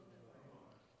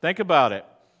 Think about it.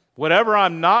 Whatever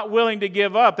I'm not willing to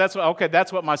give up, that's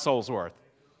what my soul's worth.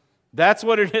 That's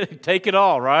what it is. Take it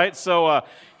all, right? So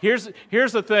here's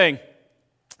the thing,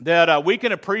 that we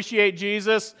can appreciate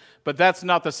Jesus, but that's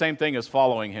not the same thing as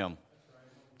following Him.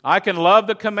 I can love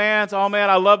the commands. Oh, man,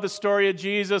 I love the story of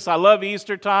Jesus. I love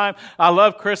Easter time. I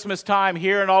love Christmas time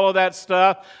here and all of that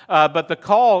stuff. But the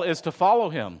call is to follow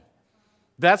Him.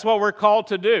 That's what we're called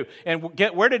to do. And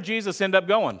where did Jesus end up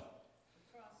going?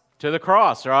 To the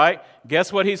cross, right?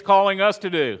 Guess what He's calling us to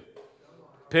do?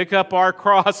 Pick up our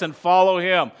cross and follow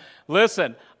Him.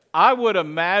 Listen, I would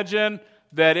imagine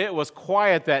that it was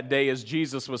quiet that day as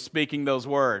Jesus was speaking those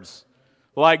words.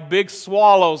 Like big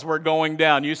swallows were going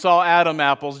down. You saw Adam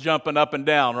apples jumping up and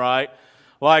down, right?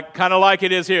 Kind of like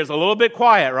it is here. It's a little bit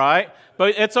quiet, right?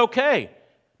 But it's okay,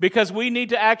 because we need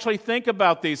to actually think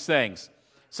about these things.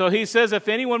 So He says, if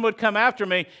anyone would come after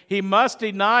me, he must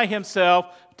deny himself,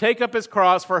 take up his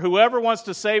cross, for whoever wants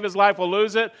to save his life will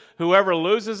lose it. Whoever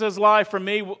loses his life for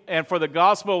me and for the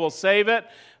gospel will save it.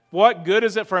 What good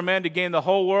is it for a man to gain the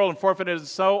whole world and forfeit his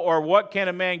soul? Or what can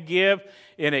a man give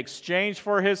in exchange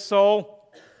for his soul?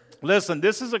 Listen,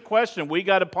 this is a question we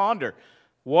got to ponder.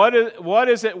 What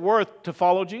is it worth to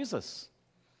follow Jesus?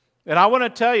 And I want to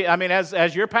tell you, I mean,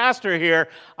 as your pastor here,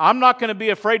 I'm not going to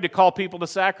be afraid to call people to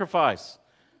sacrifice.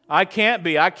 I can't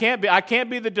be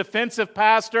the defensive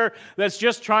pastor that's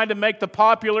just trying to make the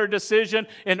popular decision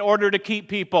in order to keep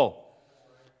people.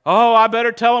 Oh, I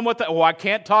better tell them what that. Oh, I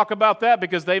can't talk about that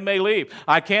because they may leave.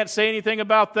 I can't say anything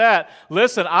about that.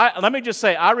 Listen, let me just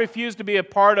say, I refuse to be a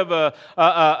part of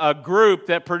a group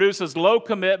that produces low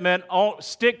commitment,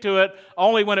 stick to it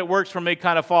only when it works for me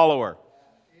kind of follower,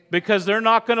 because they're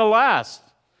not going to last.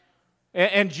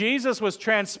 And Jesus was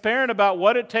transparent about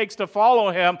what it takes to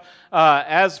follow him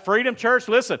as Freedom Church.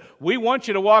 Listen, we want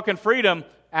you to walk in freedom,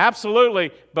 absolutely,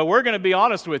 but we're going to be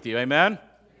honest with you, amen?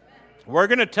 We're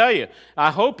going to tell you. I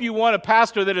hope you want a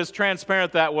pastor that is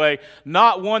transparent that way,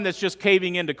 not one that's just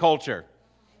caving into culture.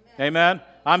 Amen?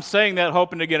 I'm saying that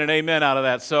hoping to get an amen out of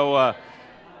that. So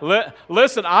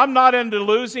listen, I'm not into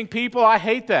losing people. I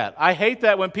hate that. I hate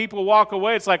that when people walk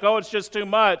away. It's like, oh, it's just too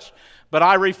much. But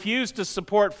I refuse to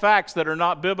support facts that are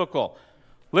not biblical.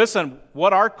 Listen,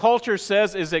 what our culture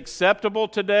says is acceptable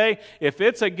today, if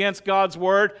it's against God's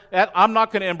word, I'm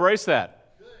not going to embrace that.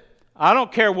 I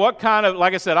don't care what kind of,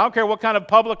 like I said, I don't care what kind of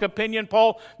public opinion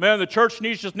poll. Man, the church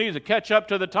needs to catch up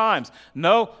to the times.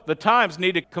 No, the times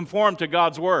need to conform to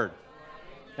God's word.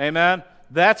 Amen?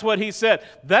 That's what he said.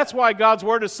 That's why God's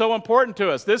word is so important to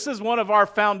us. This is one of our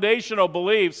foundational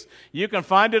beliefs. You can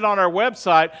find it on our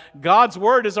website. God's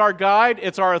word is our guide.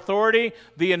 It's our authority.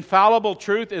 The infallible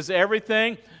truth is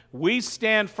everything. We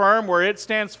stand firm where it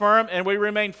stands firm, and we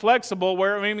remain flexible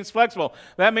where it remains flexible.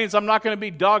 That means I'm not going to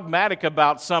be dogmatic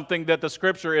about something that the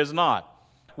Scripture is not.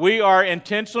 We are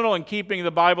intentional in keeping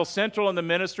the Bible central in the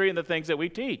ministry and the things that we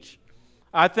teach.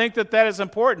 I think that is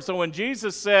important. So when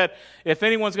Jesus said, if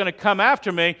anyone's going to come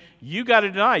after me, you got to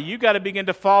deny. You got to begin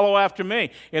to follow after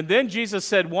me. And then Jesus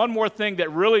said one more thing that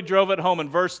really drove it home in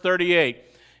verse 38.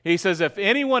 He says, if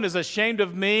anyone is ashamed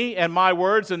of me and my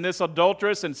words in this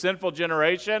adulterous and sinful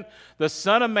generation, the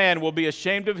Son of Man will be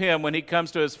ashamed of him when he comes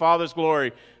to his Father's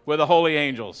glory with the holy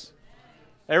angels.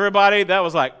 Everybody, that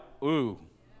was like, ooh.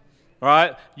 All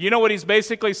right? You know what he's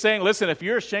basically saying? Listen, if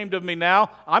you're ashamed of me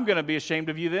now, I'm going to be ashamed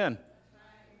of you then.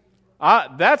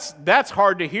 That's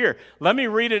hard to hear. Let me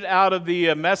read it out of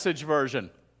the Message version.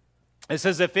 It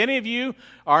says, if any of you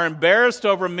are embarrassed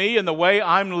over me and the way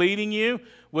I'm leading you,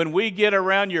 when we get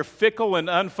around your fickle and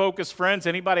unfocused friends,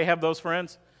 anybody have those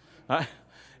friends?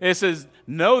 It says,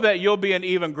 know that you'll be an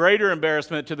even greater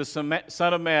embarrassment to the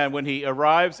Son of Man when he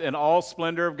arrives in all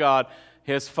splendor of God,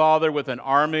 his Father, with an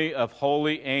army of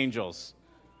holy angels.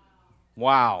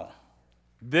 Wow.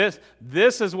 This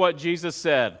is what Jesus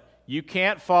said. You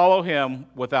can't follow him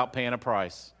without paying a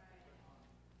price.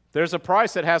 There's a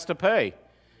price that has to pay.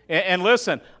 And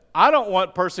listen, I don't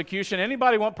want persecution.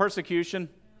 Anybody want persecution?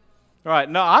 All right,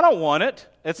 no, I don't want it.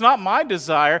 It's not my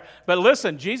desire. But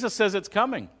listen, Jesus says it's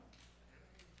coming.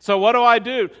 So what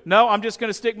do? No, I'm just going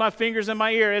to stick my fingers in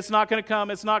my ear. It's not going to come.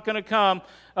 It's not going to come.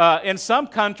 In some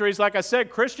countries, like I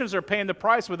said, Christians are paying the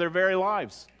price with their very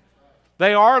lives.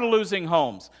 They are losing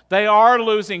homes. They are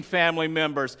losing family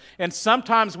members. And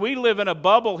sometimes we live in a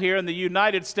bubble here in the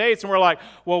United States, and we're like,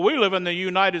 well, we live in the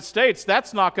United States.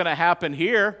 That's not going to happen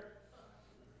here.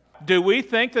 Do we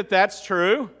think that that's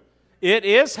true? It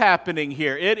is happening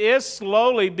here. It is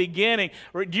slowly beginning.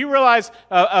 Do you realize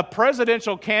a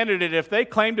presidential candidate, if they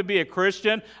claim to be a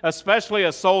Christian, especially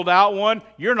a sold-out one,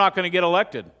 you're not going to get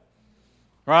elected?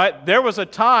 Right? There was a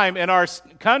time in our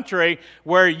country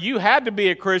where you had to be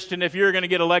a Christian if you were going to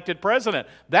get elected president.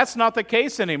 That's not the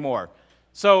case anymore.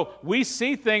 So we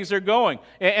see things are going.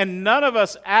 And none of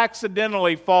us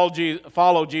accidentally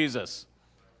follow Jesus.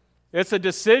 It's a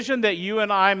decision that you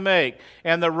and I make.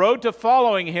 And the road to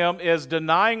following him is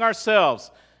denying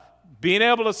ourselves. Being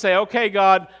able to say, okay,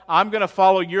 God, I'm going to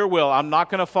follow your will. I'm not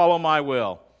going to follow my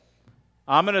will.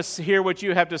 I'm going to hear what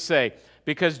you have to say.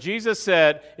 Because Jesus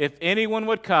said, if anyone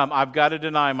would come, I've got to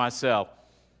deny myself.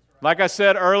 Like I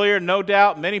said earlier, no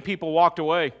doubt many people walked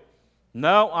away.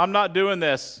 No, I'm not doing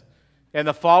this. And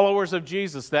the followers of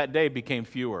Jesus that day became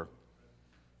fewer.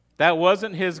 That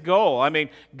wasn't his goal. I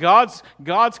mean, God's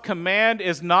command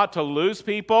is not to lose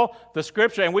people. The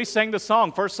scripture, and we sang the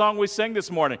song, first song we sang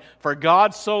this morning, for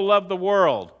God so loved the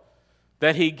world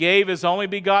that he gave his only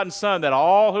begotten Son, that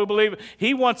all who believe,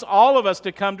 he wants all of us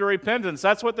to come to repentance.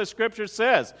 That's what the scripture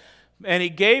says. And he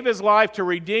gave his life to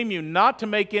redeem you, not to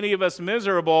make any of us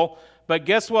miserable, but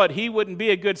guess what? He wouldn't be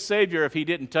a good Savior if he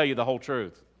didn't tell you the whole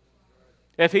truth.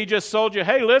 If he just told you,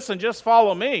 hey, listen, just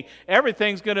follow me.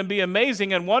 Everything's going to be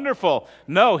amazing and wonderful.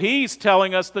 No, he's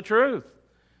telling us the truth.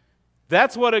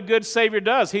 That's what a good Savior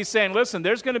does. He's saying, listen,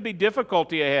 there's going to be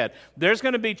difficulty ahead. There's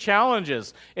going to be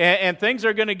challenges, and things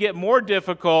are going to get more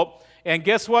difficult. And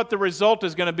guess what? The result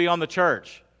is going to be on the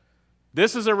church.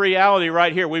 This is a reality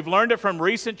right here. We've learned it from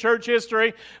recent church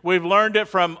history. We've learned it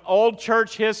from old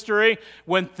church history.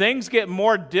 When things get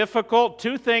more difficult,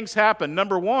 two things happen.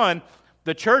 Number one,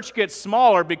 The church gets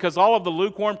smaller because all of the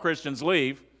lukewarm Christians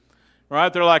leave.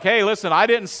 Right? They're like, hey, listen, I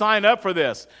didn't sign up for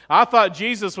this. I thought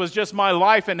Jesus was just my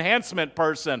life enhancement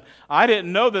person. I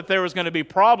didn't know that there was going to be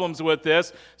problems with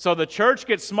this. So the church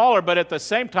gets smaller, but at the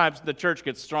same time, the church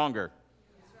gets stronger.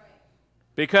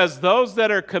 Because those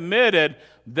that are committed,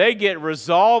 they get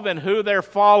resolve in who they're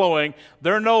following.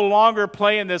 They're no longer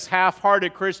playing this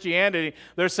half-hearted Christianity.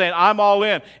 They're saying, I'm all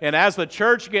in. And as the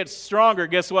church gets stronger,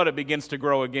 guess what? It begins to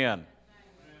grow again.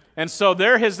 And so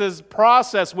there is this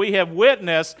process we have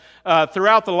witnessed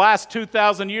throughout the last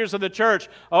 2,000 years of the church.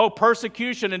 Oh,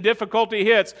 persecution and difficulty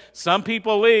hits. Some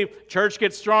people leave. Church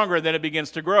gets stronger, and then it begins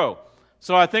to grow.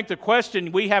 So I think the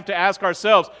question we have to ask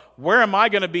ourselves, where am I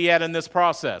going to be at in this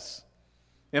process?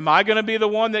 Am I going to be the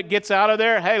one that gets out of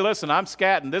there? Hey, listen, I'm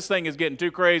scatting. This thing is getting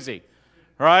too crazy.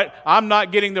 Right? I'm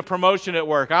not getting the promotion at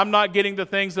work. I'm not getting the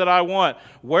things that I want.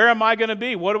 Where am I going to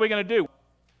be? What are we going to do?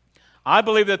 I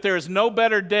believe that there is no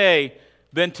better day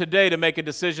than today to make a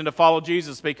decision to follow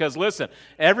Jesus because, listen,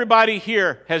 everybody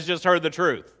here has just heard the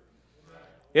truth.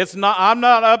 I'm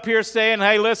not up here saying,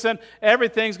 hey, listen,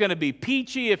 everything's going to be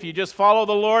peachy if you just follow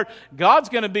the Lord. God's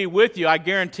going to be with you, I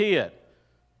guarantee it.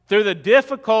 Through the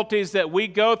difficulties that we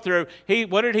go through,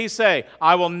 what did he say?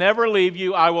 I will never leave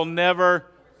you, I will never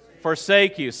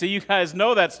forsake you. See, you guys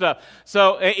know that stuff.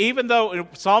 So even though in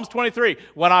Psalms 23,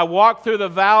 when I walk through the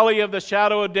valley of the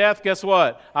shadow of death, guess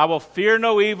what? I will fear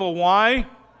no evil. Why?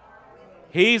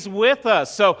 He's with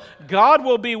us. So God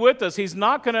will be with us. He's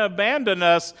not going to abandon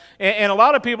us. And a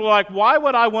lot of people are like, why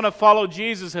would I want to follow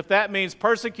Jesus if that means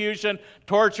persecution,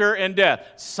 torture, and death?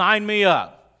 Sign me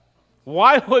up.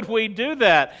 Why would we do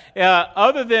that?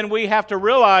 Other than we have to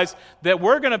realize that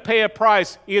we're going to pay a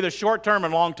price either short-term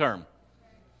and long-term.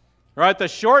 Right? The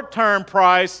short-term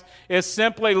price is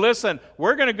simply, listen,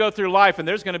 we're going to go through life and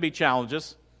there's going to be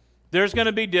challenges. There's going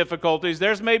to be difficulties.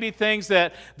 There's maybe things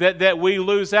that we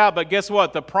lose out. But guess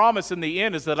what? The promise in the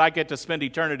end is that I get to spend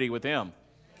eternity with Him.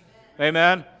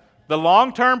 Amen? The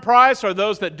long-term price are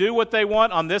those that do what they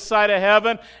want on this side of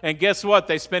heaven. And guess what?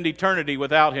 They spend eternity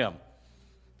without Him.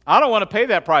 I don't want to pay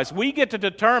that price. We get to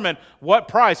determine what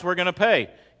price we're going to pay.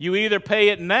 You either pay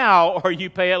it now or you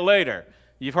pay it later.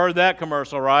 You've heard that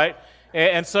commercial, right?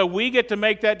 And so we get to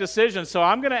make that decision. So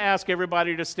I'm going to ask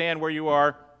everybody to stand where you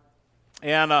are.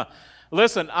 And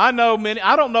listen, I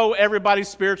don't know everybody's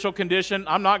spiritual condition.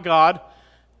 I'm not God.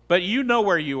 But you know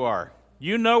where you are.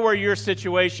 You know where your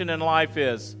situation in life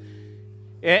is.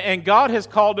 And God has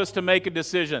called us to make a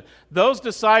decision. Those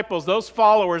disciples, those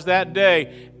followers that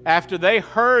day, after they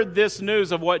heard this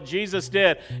news of what Jesus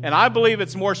did, and I believe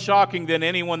it's more shocking than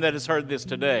anyone that has heard this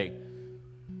today.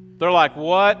 They're like,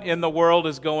 what in the world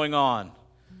is going on?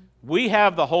 We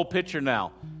have the whole picture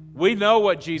now. We know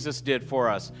what Jesus did for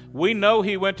us. We know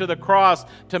He went to the cross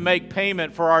to make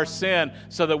payment for our sin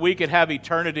so that we could have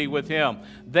eternity with Him.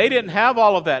 They didn't have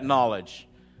all of that knowledge,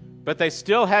 but they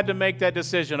still had to make that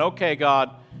decision. Okay,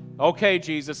 God, okay,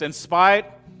 Jesus, in spite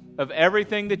of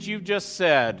everything that you've just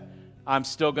said, I'm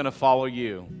still going to follow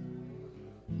you.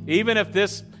 Even if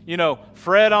this,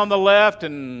 Fred on the left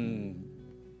and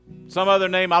some other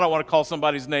name, I don't want to call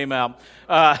somebody's name out,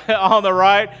 on the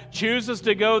right, chooses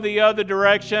to go the other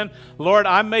direction, Lord,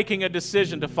 I'm making a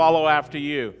decision to follow after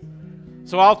you.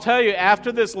 So I'll tell you,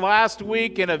 after this last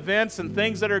week and events and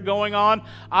things that are going on,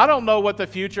 I don't know what the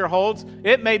future holds.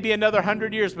 It may be another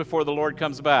 100 years before the Lord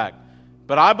comes back.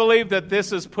 But I believe that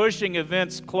this is pushing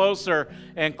events closer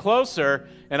and closer,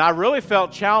 and I really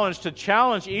felt challenged to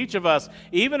challenge each of us,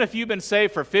 even if you've been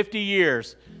saved for 50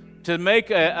 years, to make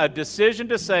a decision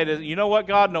to say, you know what,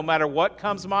 God, no matter what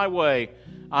comes my way,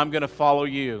 I'm going to follow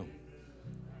you.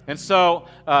 And so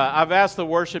I've asked the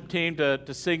worship team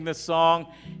to sing this song.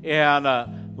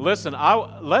 And listen,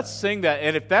 let's sing that.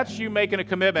 And if that's you making a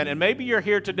commitment, and maybe you're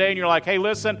here today and you're like, hey,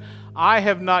 listen, I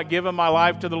have not given my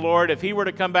life to the Lord. If He were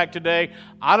to come back today,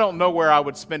 I don't know where I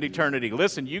would spend eternity.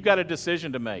 Listen, you got a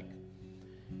decision to make.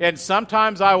 And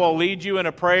sometimes I will lead you in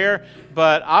a prayer,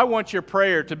 but I want your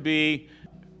prayer to be,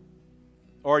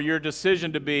 or your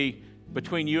decision to be,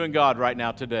 between you and God right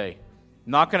now today.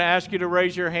 I'm not going to ask you to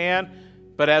raise your hand,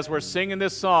 but as we're singing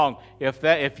this song,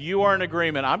 if you are in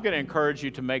agreement, I'm going to encourage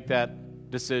you to make that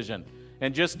decision.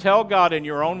 And just tell God in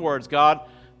your own words, God,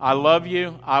 I love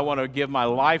you. I want to give my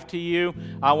life to you.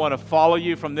 I want to follow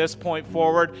you from this point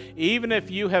forward. Even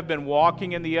if you have been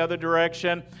walking in the other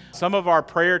direction, some of our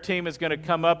prayer team is going to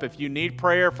come up if you need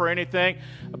prayer for anything.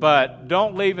 But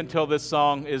don't leave until this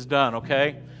song is done,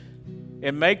 okay?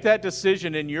 And make that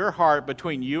decision in your heart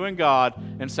between you and God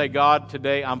and say, God,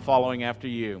 today I'm following after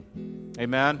you.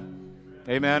 Amen?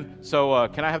 Amen. So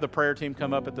can I have the prayer team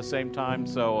come up at the same time?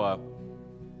 So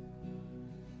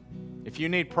If you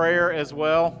need prayer as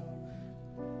well,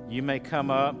 you may come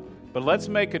up. But let's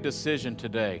make a decision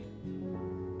today.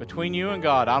 Between you and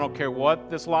God, I don't care what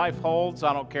this life holds.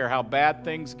 I don't care how bad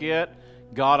things get.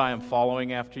 God, I am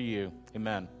following after you.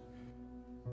 Amen.